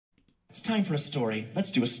It's time for a story.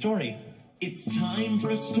 Let's do a story. It's time for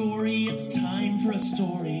a story, it's time for a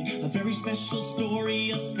story. A very special story,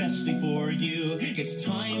 especially for you. It's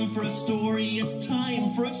time for a story, it's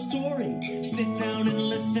time for a story. Sit down and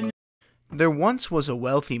listen. There once was a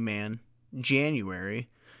wealthy man, January,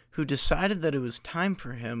 who decided that it was time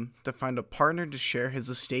for him to find a partner to share his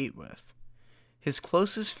estate with. His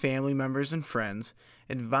closest family members and friends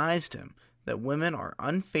advised him that women are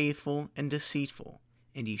unfaithful and deceitful,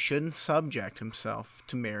 and he shouldn't subject himself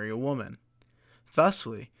to marry a woman.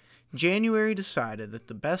 Thusly, January decided that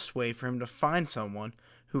the best way for him to find someone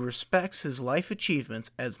who respects his life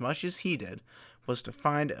achievements as much as he did was to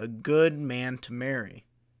find a good man to marry.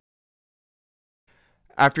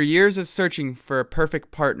 After years of searching for a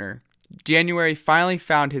perfect partner, January finally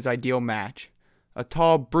found his ideal match, a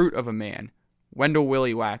tall brute of a man, Wendell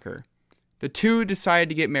Willie Wacker. The two decided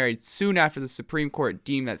to get married soon after the Supreme Court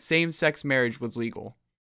deemed that same-sex marriage was legal.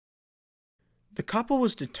 The couple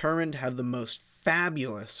was determined to have the most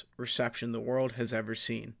fabulous reception the world has ever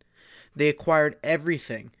seen. They acquired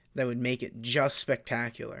everything that would make it just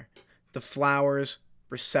spectacular. The flowers,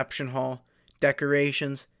 reception hall,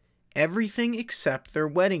 decorations, everything except their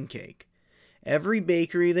wedding cake. Every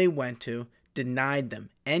bakery they went to denied them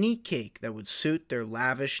any cake that would suit their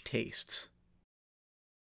lavish tastes.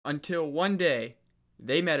 Until one day,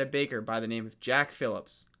 they met a baker by the name of Jack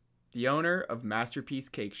Phillips, the owner of Masterpiece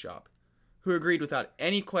Cake Shop, who agreed without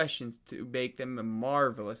any questions to bake them a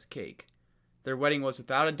marvelous cake. Their wedding was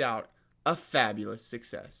without a doubt a fabulous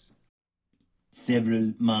success.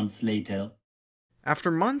 Several months later. After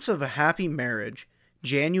months of a happy marriage,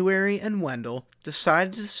 January and Wendell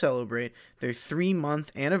decided to celebrate their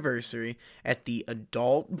 3-month anniversary at the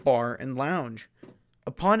Adult Bar and Lounge.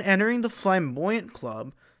 Upon entering the flamboyant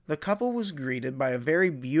club, the couple was greeted by a very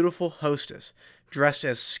beautiful hostess, dressed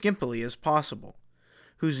as skimpily as possible,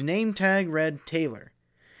 whose name tag read Taylor.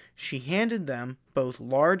 She handed them both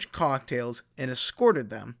large cocktails and escorted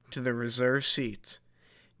them to their reserved seats.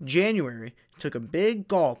 January took a big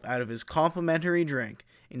gulp out of his complimentary drink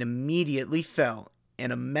and immediately felt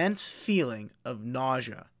an immense feeling of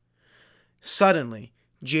nausea. Suddenly,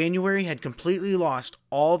 January had completely lost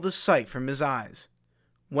all the sight from his eyes.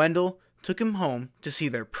 Wendell took him home to see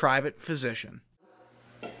their private physician.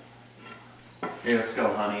 Here, let's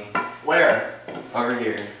go, honey. Where? Over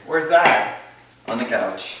here. Where's that? On the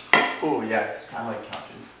couch. Oh, yes. I like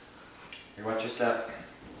couches. Here, watch your step.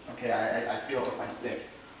 Okay, I feel it with my stick.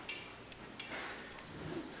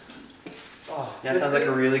 Oh, Yeah, sounds like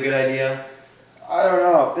a really good idea. I don't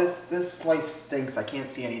know. This life stinks. I can't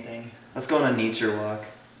see anything. Let's go on a nature walk.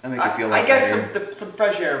 That makes you feel a lot I guess better. some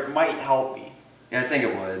fresh air might help me, Yeah, I think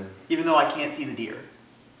it would. even though I can't see the deer.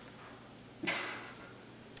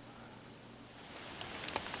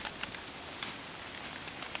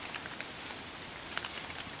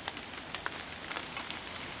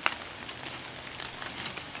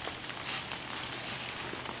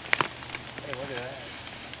 Hey, look at that.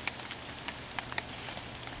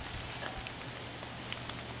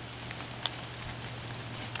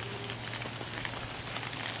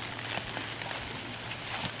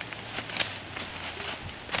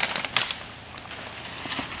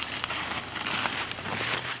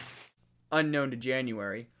 Unknown to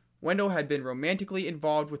January, Wendell had been romantically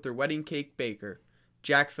involved with their wedding cake baker,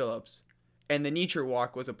 Jack Phillips, and the nature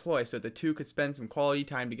walk was a ploy so the two could spend some quality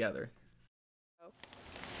time together.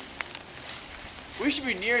 We should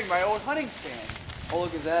be nearing my old hunting stand. Oh,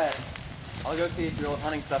 look at that. I'll go see if your old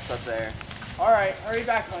hunting stuff's up there. All right, hurry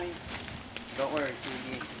back, honey. Don't worry,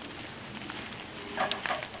 sweetie.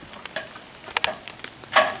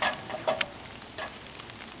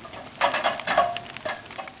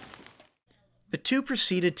 The two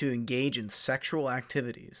proceeded to engage in sexual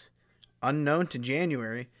activities. Unknown to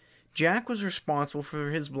January, Jack was responsible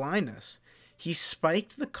for his blindness. He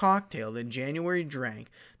spiked the cocktail that January drank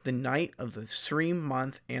the night of the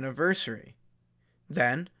 3-month anniversary.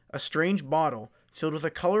 Then, a strange bottle filled with a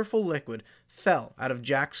colorful liquid fell out of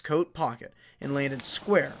Jack's coat pocket and landed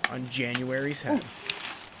square on January's head.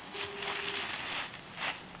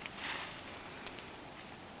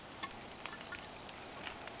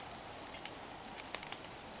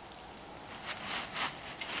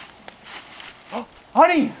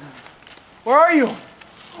 Honey, where are you?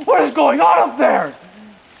 What is going on up there?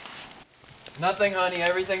 Nothing, honey.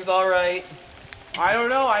 Everything's all right. I don't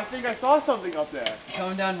know. I think I saw something up there.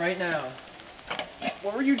 Calm down right now.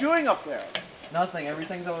 What were you doing up there? Nothing.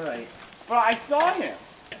 Everything's all right. But I saw him.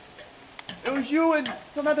 It was you and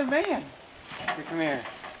some other man. Here, come here.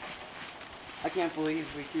 I can't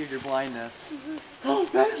believe we cured your blindness. Oh,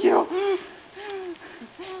 thank you.